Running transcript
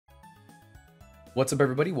What's up,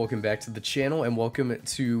 everybody? Welcome back to the channel, and welcome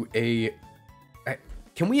to a...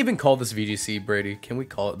 Can we even call this VGC, Brady? Can we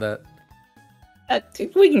call it that?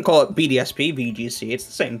 We can call it BDSP, VGC. It's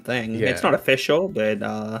the same thing. Yeah. It's not official, but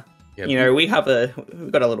Yeah, you know, we've got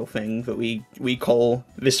a little thing that we call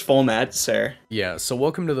this format, sir. Yeah, so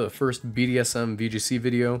welcome to the first BDSM VGC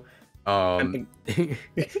video.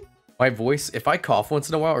 My voice, if I cough once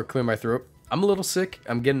in a while or clear my throat, I'm a little sick.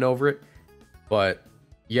 I'm getting over it. But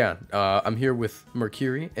yeah, I'm here with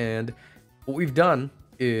Mercury, and what we've done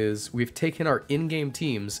is we've taken our in-game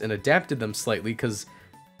teams and adapted them slightly because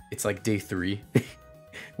it's like day 3.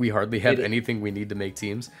 We hardly have anything we need to make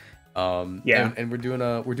teams. Yeah, and we're doing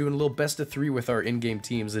a little best of 3 with our in-game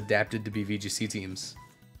teams adapted to be VGC teams.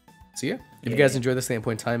 So yeah, if you guys enjoy this at any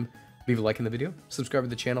point in time, leave a like in the video, subscribe to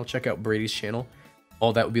the channel, check out Brady's channel.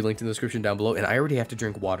 All that will be linked in the description down below. And I already have to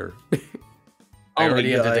drink water. I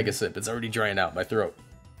already have to take a sip. It's already drying out my throat.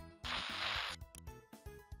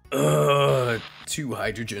 2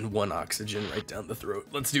 hydrogen, 1 oxygen right down the throat.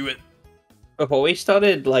 Let's do it. Before we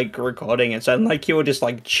started like recording, it sounded like you were just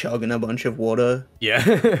like chugging a bunch of water. Yeah.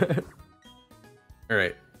 All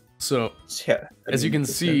right. So Yeah, as you can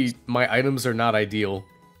see, my items are not ideal.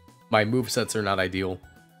 My movesets are not ideal.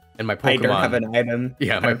 And my Pokemon... I don't have an item.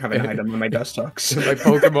 Yeah, I don't have an item on my Dustox. My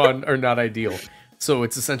Pokemon are not ideal. So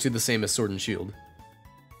it's essentially the same as Sword and Shield.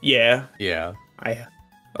 Yeah. Yeah. Are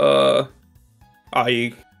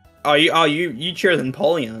you chosen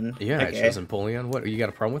Polion? Yeah, Okay. I chose Empoleon. What, you got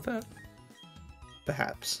a problem with that?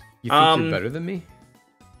 Perhaps. You think you're better than me?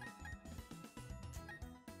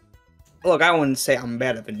 Look, I wouldn't say I'm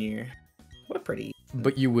better than you. We're pretty.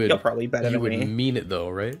 But you would... You're probably better than me. You would mean it though,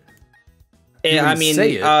 right? Yeah, I mean,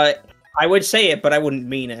 say it. I would say it, but I wouldn't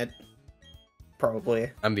mean it.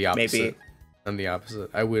 Probably. I'm the opposite. Maybe. I'm the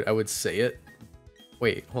opposite. I would say it.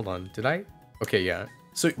 Wait, hold on. Did I? Okay, yeah.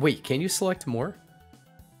 So wait, can you select more?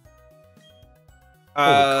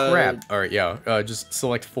 Holy crap! All right, yeah. Just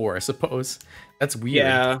select 4, I suppose. That's weird.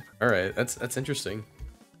 Yeah. All right, that's interesting.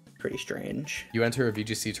 Pretty strange. You enter a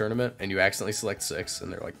VGC tournament and you accidentally select 6,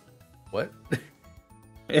 and they're like, "What?"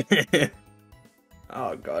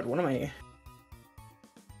 Oh God, what am I?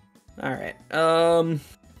 All right.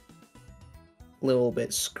 Little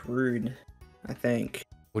bit screwed, I think.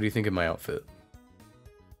 What do you think of my outfit?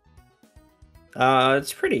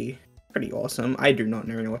 It's pretty awesome. I do not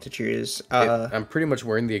know what to choose. I'm pretty much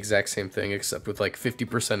wearing the exact same thing, except with like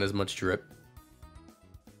 50% as much drip.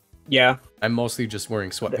 Yeah. I'm mostly just wearing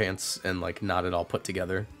sweatpants and like not at all put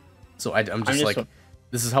together. So I'm just like,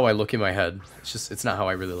 this is how I look in my head. It's not how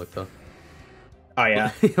I really look though. Oh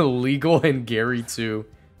yeah. Illegal and Gary too.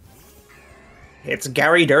 It's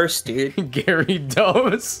Gary Durst, dude. Gary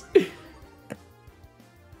Dose.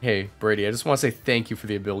 Hey, Brady, I just want to say thank you for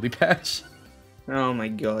the ability patch. Oh my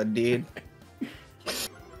God, dude.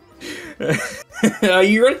 Are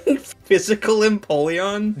you running physical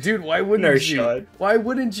Empoleon? Dude, why wouldn't you? Shot. Why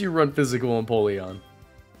wouldn't you run physical Empoleon?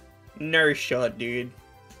 No shot, dude.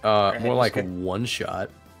 More like 1 shot.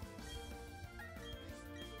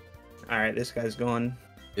 Alright, this guy's gone.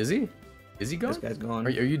 Is he? Is he gone? This guy's gone. Are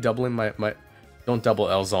you doubling my... Don't double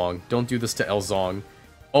Elzong. Don't do this to Elzong.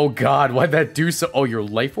 Oh God, why'd that do so... Oh, your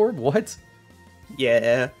life orb? What?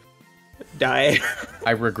 Yeah. Die.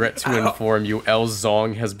 I regret to inform you,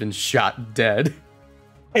 Elzong has been shot dead.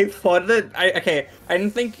 I thought that... I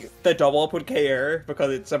didn't think the double up would KO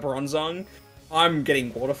because it's a Bronzong. I'm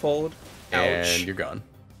getting waterfalled. Ouch. And you're gone.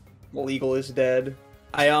 Legal is dead.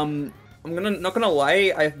 I'm not gonna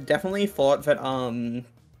lie, I definitely thought that,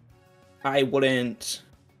 I wouldn't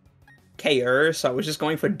KO, so I was just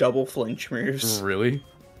going for double flinch moves. Really?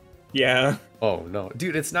 Yeah. Oh no,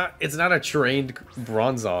 dude! It's not a trained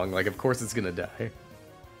Bronzong. Like, of course it's gonna die.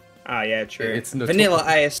 Ah, yeah, true. It's Vanilla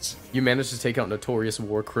Ice. You managed to take out notorious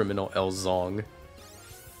war criminal Elzong.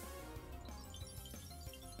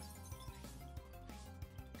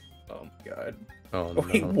 Oh my God. Oh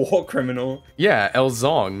Wait, no. war criminal. Yeah,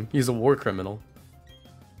 Elzong. He's a war criminal.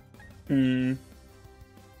 Hmm.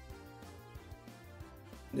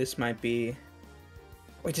 This might be...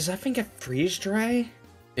 Wait, does that thing get freeze dry?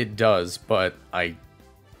 It does, but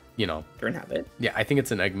you know. Don't have it. Yeah, I think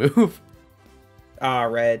it's an egg move. Ah,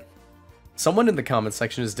 red. Someone in the comment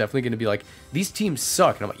section is definitely going to be like, these teams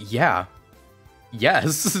suck. And I'm like, yeah.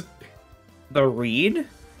 Yes. The reed?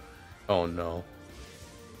 Oh no.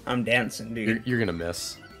 I'm dancing, dude. You're going to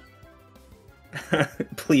miss.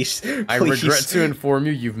 Please. I regret to inform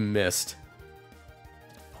you, you've missed.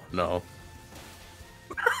 Oh no.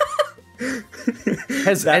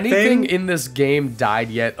 Has anything in this game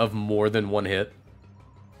died yet of more than 1 hit?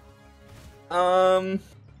 I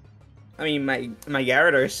mean, my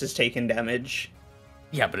Gyarados has taken damage.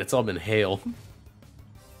 Yeah, but it's all been hail.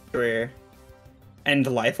 Career. And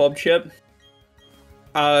Life Orb chip.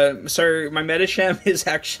 So my Metacham is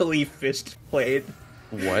actually Fist Plate.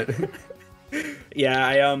 What?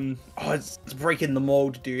 Yeah, oh, it's breaking the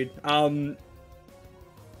mold, dude.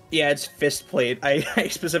 Yeah, it's Fist Plate. I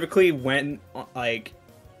specifically went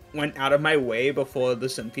out of my way before the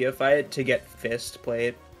Cynthia fight to get Fist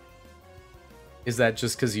Plate. Is that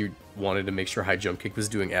just because you wanted to make sure high jump kick was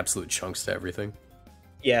doing absolute chunks to everything?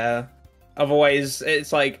 Yeah. Otherwise,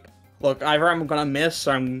 it's like, look, either I'm gonna miss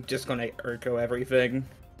or I'm just gonna Urko everything.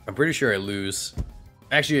 I'm pretty sure I lose.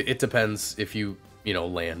 Actually, it depends if you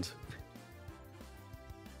land.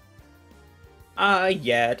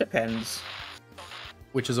 Yeah, it depends.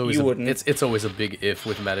 Which is always it's always a big if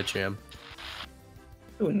with Metacham.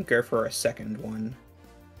 I wouldn't go for a second one.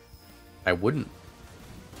 I wouldn't.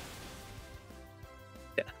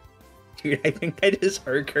 Yeah. Dude, I think I just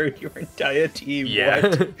Urko'd your entire team. Yeah.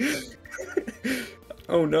 What?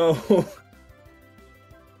 Oh no.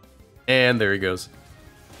 And there he goes.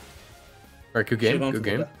 Alright, good game, good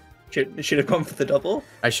game. Should have gone for the double?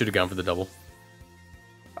 I should have gone for the double.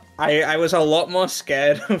 I was a lot more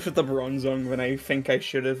scared of the Bronzong than I think I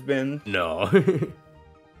should have been. No.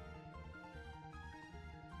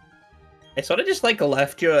 I sort of just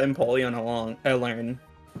left your Empoleon alone.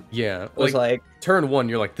 Yeah. Was like turn 1,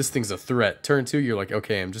 you're like, this thing's a threat. Turn 2, you're like,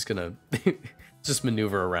 okay, I'm just gonna just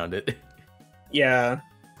maneuver around it. Yeah.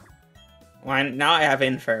 Well, now I have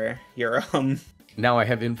info. You're Now I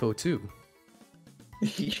have info too.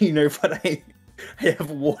 But I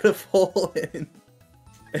have Waterfall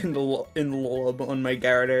and Lob on my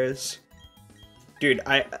Gyarados. Dude,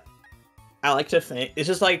 I like to think this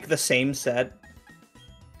is the same set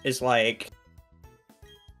as the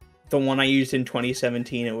one I used in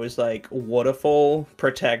 2017. It was Waterfall,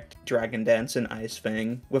 Protect, Dragon Dance, and Ice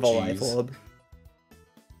Fang with a Life Orb.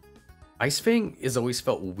 Ice Fang has always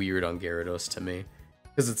felt weird on Gyarados to me.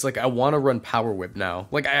 Because it's I want to run Power Whip now.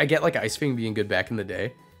 I get Ice Fang being good back in the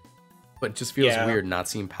day. But it just feels weird not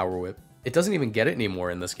seeing Power Whip. It doesn't even get it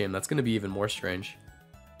anymore in this game. That's going to be even more strange.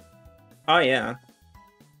 Oh, yeah.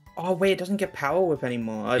 Oh, wait, it doesn't get Power Whip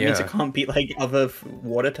anymore. It means it can't beat, other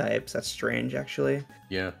water types. That's strange, actually.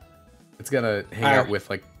 Yeah. It's going to hang out with,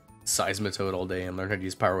 Seismitoad all day and learn how to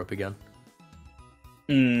use Power Whip again.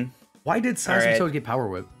 Why did Seismitoad get Power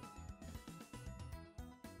Whip?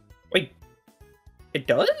 Wait, it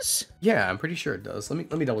does? Yeah, I'm pretty sure it does.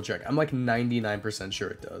 Let me double check. I'm 99% sure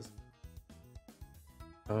it does.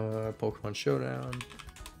 Pokemon Showdown.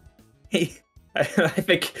 Hey, I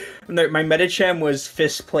think my Metacham was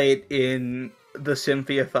Fist Plate in the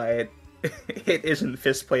Cynthia fight. It isn't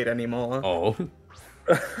Fist Plate anymore. Oh.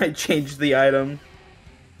 I changed the item.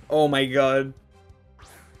 Oh my god.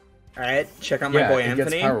 Alright, check out my boy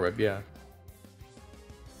Anthony. Gets Power Whip, yeah.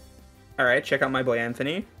 Alright, check out my boy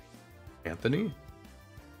Anthony. Anthony?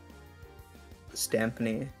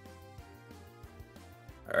 Stampany.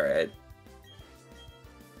 Alright.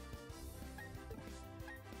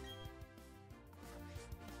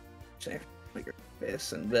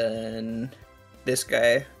 This and then this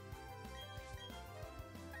guy.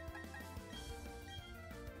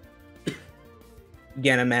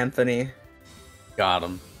 Get him, Anthony. Got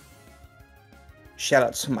him. Shout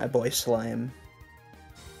out to my boy Slime.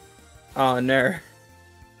 Oh no.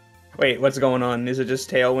 Wait, what's going on? Is it just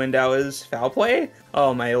Tailwind hours foul play?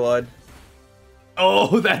 Oh my lord.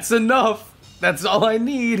 Oh, that's enough. That's all I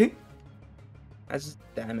need. That's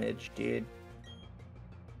damage, dude.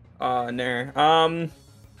 Oh no.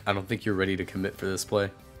 I don't think you're ready to commit for this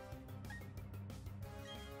play.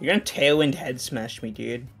 You're gonna Tailwind head smash me,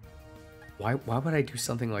 dude. Why would I do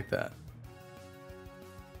something like that?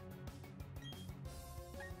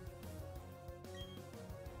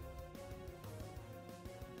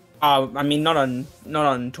 I mean, not on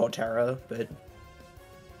Torterra, but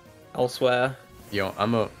elsewhere. Yo,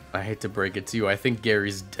 I hate to break it to you, I think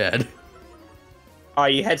Gary's dead. Oh,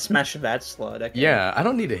 you head smash that slot. Okay. Yeah, I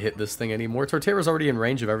don't need to hit this thing anymore. Torterra's already in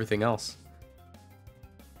range of everything else.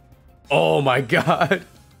 Oh my god.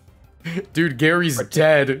 Dude, Gary's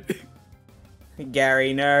dead.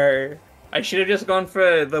 Gary, no. I should have just gone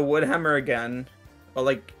for the Woodhammer again.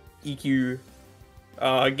 Or EQ.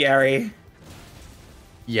 Oh, Gary.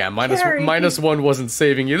 Yeah, minus one wasn't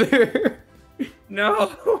saving you there.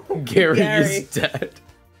 No. Gary is dead.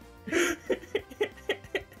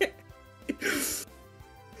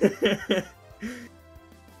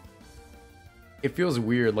 It feels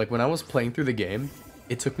weird. When I was playing through the game,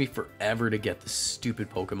 it took me forever to get this stupid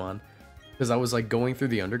Pokemon. Because I was going through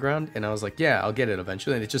the underground and I was yeah, I'll get it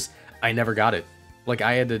eventually. And I never got it.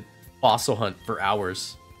 I had to fossil hunt for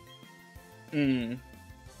hours. Mm.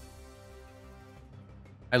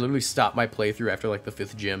 I literally stopped my playthrough after like the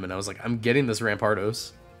 5th gym, and I was like, I'm getting this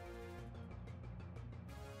Rampardos.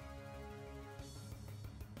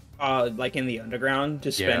 Like in the underground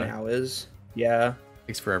to spend hours. Yeah.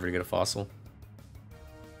 Takes forever to get a fossil.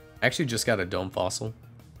 I actually just got a dome fossil.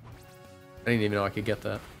 I didn't even know I could get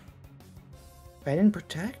that. I didn't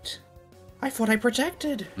protect? I thought I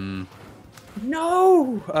protected. Hmm.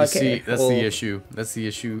 No! Okay, you see, that's the issue. That's the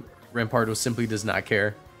issue. Rampardo simply does not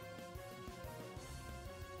care.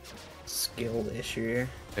 Skill issue.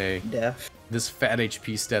 Hey. Def. This fat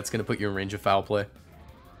HP stat's gonna put you in range of foul play.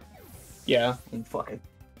 Yeah. I'm fucking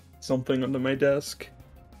something under my desk.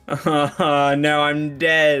 No, I'm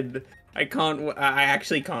dead. I can't. I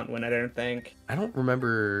actually can't win. I don't think. I don't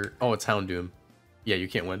remember. Oh, it's Houndoom. Yeah, you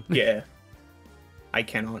can't win. Yeah. I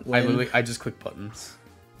cannot win. I just click buttons.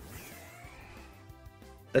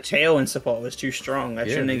 The Tailwind support was too strong. I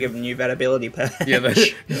shouldn't have given you that ability patch. Yeah,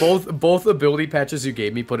 both ability patches you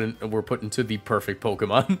gave me were put into the perfect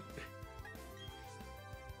Pokemon.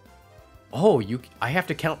 Oh, I have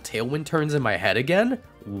to count Tailwind turns in my head again?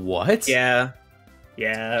 What? Yeah.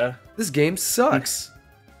 Yeah. This game sucks.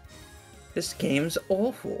 This game's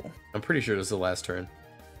awful. I'm pretty sure this is the last turn.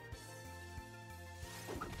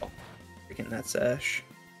 Freaking that sash.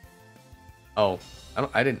 Oh,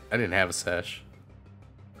 I didn't have a sash.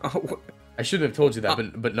 Oh. I shouldn't have told you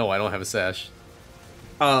that, but no, I don't have a sash.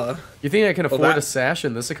 You think I can afford a sash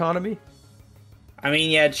in this economy? I mean,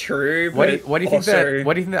 yeah, true. Why do you think also...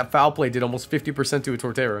 Why do you think that foul play did almost 50% to a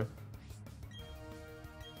Torterra?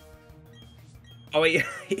 Oh wait,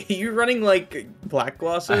 are you running like black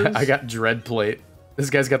glosses? I got Dread Plate. This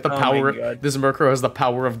guy's got the power. This Murkrow has the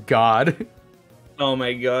power of God. Oh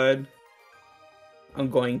my god. I'm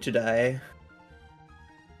going to die.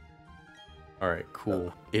 Alright,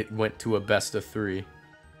 cool. It went to a best of 3.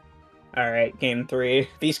 Alright, game 3.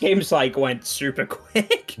 These games, like, went super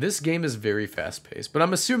quick. This game is very fast-paced, but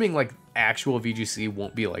I'm assuming, like, actual VGC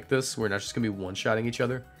won't be like this. We're not just gonna be one-shotting each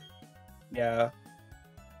other. Yeah.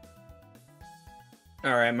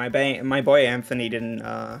 Alright, my boy Anthony didn't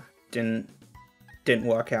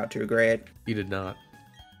work out too great. He did not.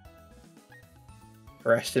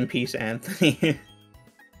 Rest in peace, Anthony.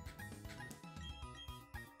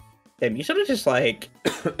 Damn, you should have just, like,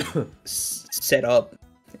 set up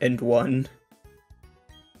and won.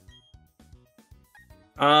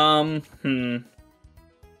 Who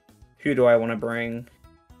do I want to bring?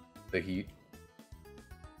 The Heat.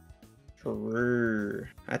 True.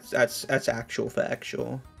 That's actual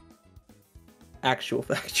factual. Actual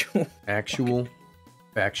factual. Actual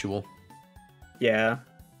factual. Yeah.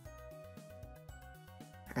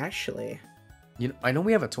 Actually. You know, I know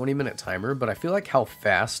we have a 20-minute timer, but I feel like how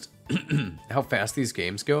fast these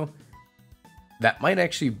games go, that might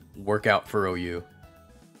actually work out for OU.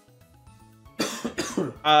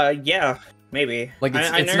 Yeah, maybe. Like,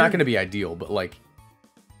 it's not going to be ideal, but, like,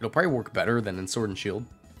 it'll probably work better than in Sword and Shield.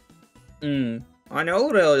 I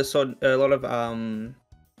know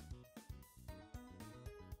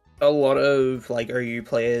a lot of like OU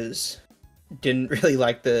players didn't really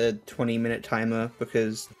like the 20-minute timer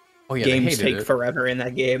because games take forever in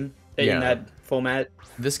that game, in that format.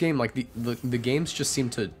 This game, like, the games just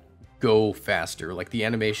seem to go faster. Like, the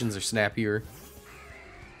animations are snappier.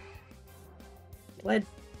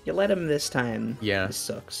 You let him this time. Yeah. This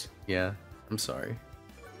sucks. Yeah, I'm sorry.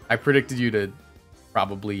 I predicted you to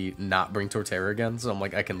probably not bring Torterra again, so I'm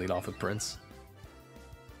like, I can lead off with Prince.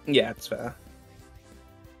 Yeah, that's fair.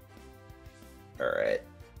 Alright.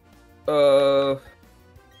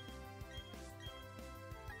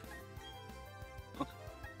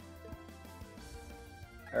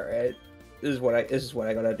 Alright. This is what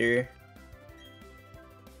I gotta do.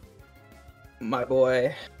 My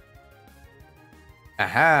boy.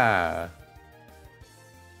 Aha!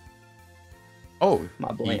 Oh,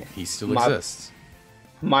 my boy. He still exists.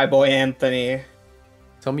 My boy Anthony.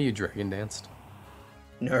 Tell me you Dragon Danced.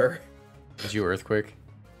 No. Did you Earthquake?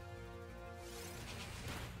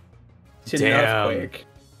 Damn. Earthquake.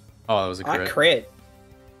 Oh, that was a crit. I crit.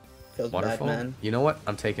 Feels Waterfall? bad, man. You know what?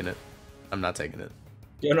 I'm taking it. I'm not taking it.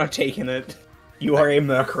 You're not taking it. You are a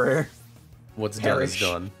Murkrow. What's done is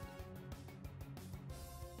done.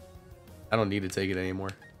 I don't need to take it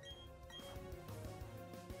anymore.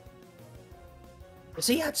 Does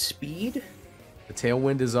he have speed? The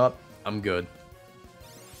Tailwind is up. I'm good.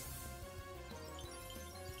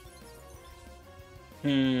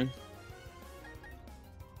 I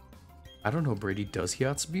don't know, Brady. Does he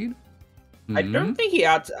outspeed? I don't think he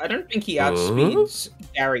outspeeds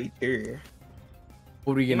Gary too.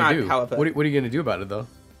 What are you gonna do? What are you gonna do about it though?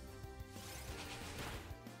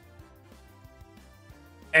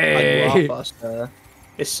 Hey!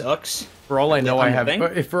 This sucks. For all I know, I have.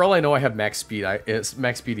 Thing? For all I know, I have max speed. It's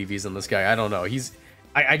max speed EVs on this guy. I don't know.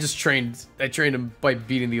 I just trained. I trained him by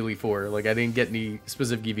beating the Elite Four. Like I didn't get any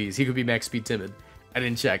specific EVs. He could be max speed timid. I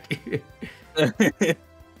didn't check.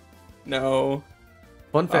 No.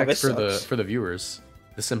 Fun fact for the viewers: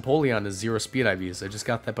 the Empoleon is 0 speed IVs. I just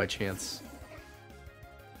got that by chance.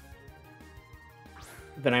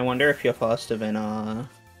 Then I wonder if you're faster than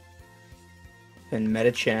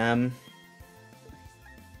Medicham.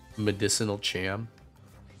 Medicinal Cham.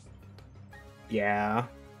 Yeah.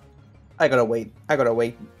 I gotta wait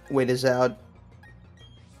this out.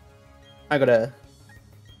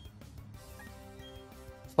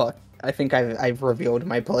 Fuck. I think I've revealed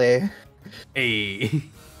my play. Hey.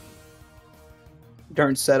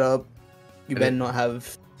 Don't set up. You better not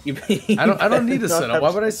have. I don't need to set up.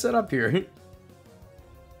 Why would I set up here?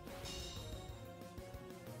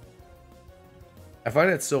 I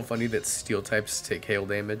find it so funny that steel types take hail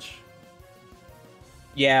damage.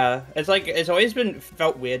 Yeah, it's always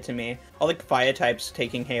felt weird to me. All like fire types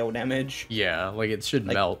taking hail damage. Yeah, like it should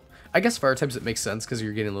melt. I guess fire types it makes sense because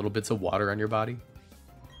you're getting little bits of water on your body.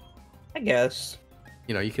 I guess.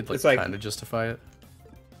 You know, you could like kind of justify it.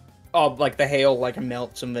 Oh, like the hail like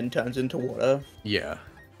melts and then turns into water. Yeah.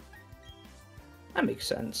 That makes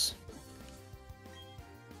sense.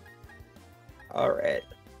 Alright.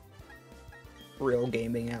 Real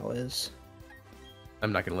gaming hours.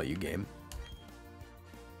 I'm not gonna let you game.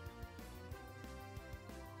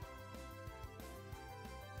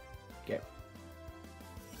 Okay.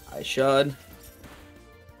 I should.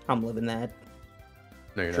 I'm living that.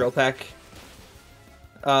 No, you're Drill not. pack.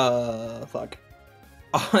 Fuck.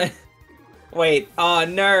 Wait, oh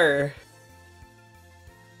no!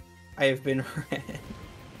 I have been red.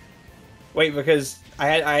 Wait, because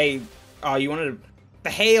oh, you wanted the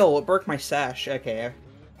hail, it broke my sash, okay.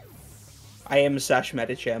 I am Sash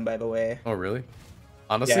Medicham, by the way. Oh, really?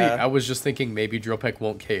 Honestly, Yeah. I was just thinking maybe Drill Peck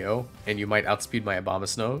won't KO, and you might outspeed my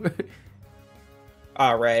Abomasnow.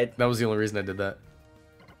 Alright. That was the only reason I did that.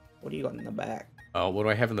 What do you got in the back? Oh, what do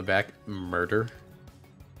I have in the back? Murder.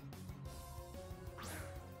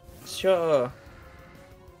 Sure.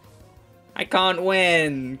 I can't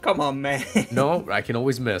win. Come on, man. No, I can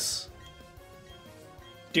always miss.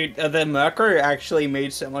 Dude, the Mercury actually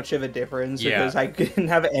made so much of a difference because I couldn't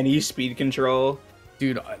have any speed control.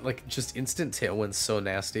 Dude, like, just instant Tailwind's so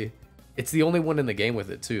nasty. It's the only one in the game with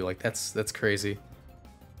it, too. Like, that's crazy.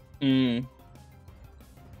 Dude,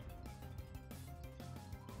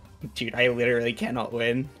 I literally cannot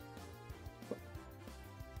win.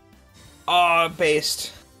 Oh,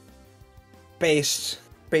 based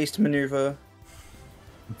maneuver.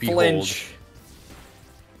 Behold. Flinch.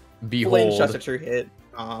 Behold. Flinch, that's a true hit.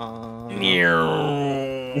 Bonk.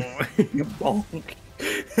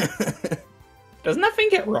 Doesn't that thing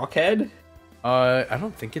get Rockhead? I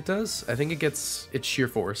don't think it does. I think it's Sheer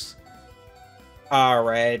Force.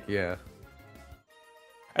 Alright. Yeah.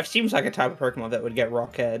 It seems like a type of Pokemon that would get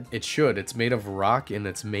Rockhead. It should. It's made of rock, and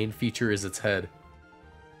its main feature is its head.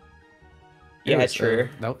 Yeah, Anyways, true.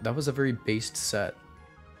 That was a very based set.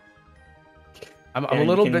 I'm a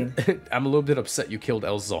little bit I'm a little bit upset you killed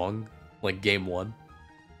Elzong, like game 1.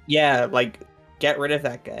 Yeah, like get rid of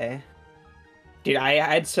that guy. Dude, I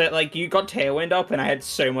had so like you got Tailwind up and I had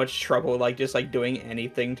so much trouble like just like doing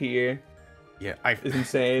anything to you. Yeah, It's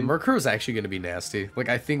insane. Murkrow's actually gonna be nasty. Like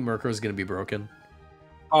I think Murkrow's gonna be broken.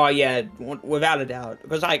 Oh yeah, without a doubt.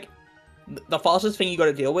 Because like the fastest thing you got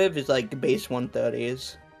to deal with is like base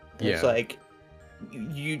 130s. It's like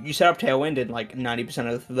you set up Tailwind and like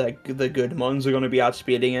 90% of the good mons are gonna be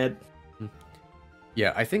outspeeding it.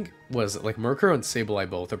 Yeah, I think like Murkrow and Sableye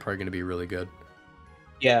both are probably gonna be really good.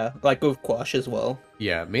 Yeah, like with Quash as well.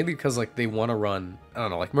 Yeah, mainly because like they want to run. I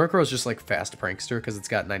don't know, like Murkrow's just like fast prankster because it's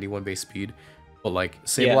got 91 base speed, but like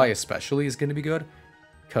Sableye especially is gonna be good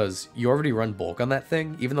because you already run bulk on that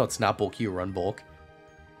thing. Even though it's not bulky, you run bulk,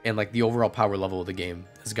 and like the overall power level of the game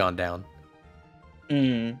has gone down.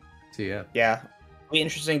 So yeah. Yeah, be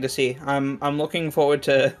interesting to see. I'm looking forward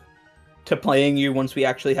to playing you once we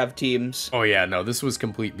actually have teams. Oh yeah, no, this was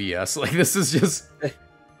complete BS. Like this is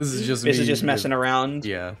just messing around.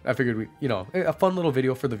 Yeah, I figured a fun little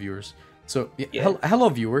video for the viewers. So hello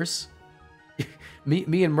viewers.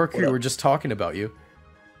 me and Mercury were just talking about you.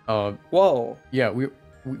 Whoa. Yeah,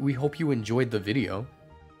 we hope you enjoyed the video.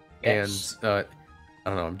 Yes. And I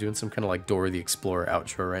don't know, I'm doing some kind of like Dora the Explorer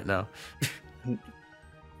outro right now.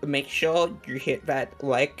 Make sure you hit that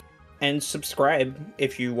like and subscribe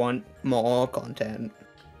if you want more content.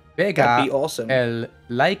 That'd be awesome. El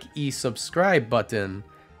like y subscribe button.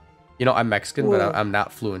 You know, I'm Mexican, but I'm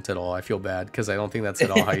not fluent at all. I feel bad because I don't think that's at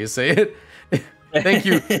all how you say it. Thank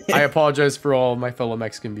you. I apologize for all my fellow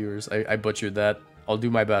Mexican viewers. I butchered that. I'll do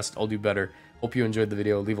my best. I'll do better. Hope you enjoyed the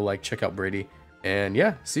video. Leave a like. Check out Brady. And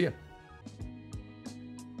yeah, see ya.